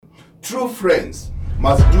True friends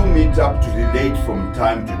must do meet up to relate from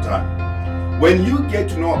time to time. When you get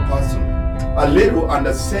to know a person a little and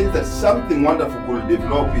a sense that something wonderful could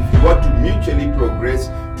develop if you want to mutually progress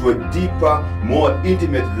to a deeper, more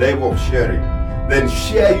intimate level of sharing, then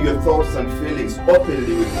share your thoughts and feelings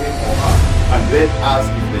openly with him or her and then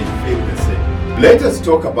ask if they feel the same. Let us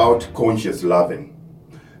talk about conscious loving.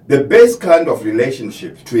 The best kind of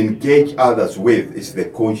relationship to engage others with is the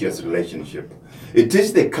conscious relationship. It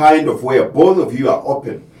is the kind of where both of you are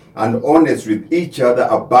open and honest with each other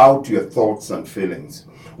about your thoughts and feelings.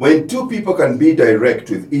 When two people can be direct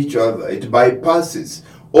with each other, it bypasses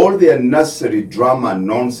all the unnecessary drama and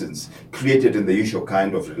nonsense created in the usual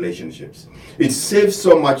kind of relationships. It saves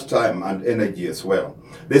so much time and energy as well.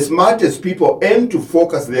 The smartest people aim to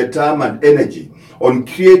focus their time and energy on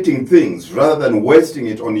creating things rather than wasting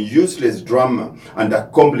it on useless drama and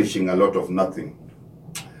accomplishing a lot of nothing.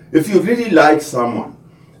 If you really like someone,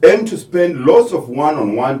 aim to spend lots of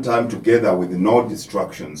one-on-one time together with no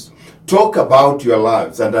distractions. Talk about your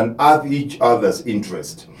lives and unearth each other's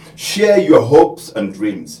interest. Share your hopes and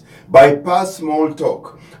dreams. Bypass small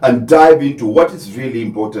talk and dive into what is really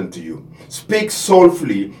important to you. Speak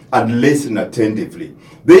soulfully and listen attentively.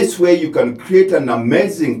 This way you can create an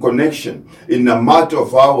amazing connection in a matter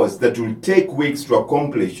of hours that will take weeks to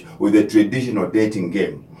accomplish with a traditional dating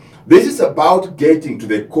game. This is about getting to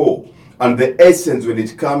the core and the essence when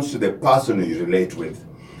it comes to the person you relate with.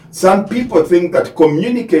 Some people think that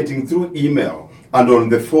communicating through email and on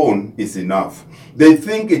the phone is enough. They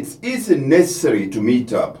think it isn't necessary to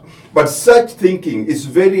meet up, but such thinking is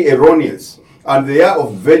very erroneous and they are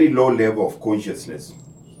of very low level of consciousness.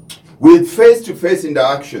 With face-to-face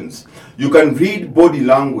interactions, you can read body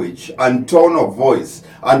language and tone of voice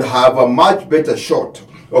and have a much better shot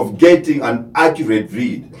of getting an accurate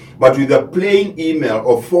read. But with a plain email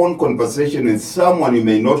or phone conversation with someone you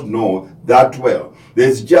may not know that well,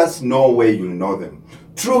 there's just no way you'll know them.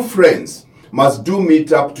 True friends must do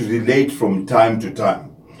meet up to relate from time to time.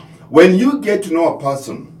 When you get to know a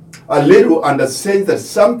person a little and a sense that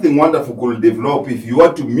something wonderful could develop if you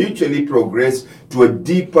are to mutually progress to a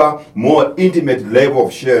deeper, more intimate level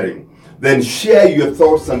of sharing, then share your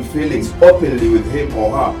thoughts and feelings openly with him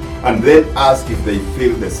or her and then ask if they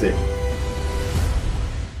feel the same.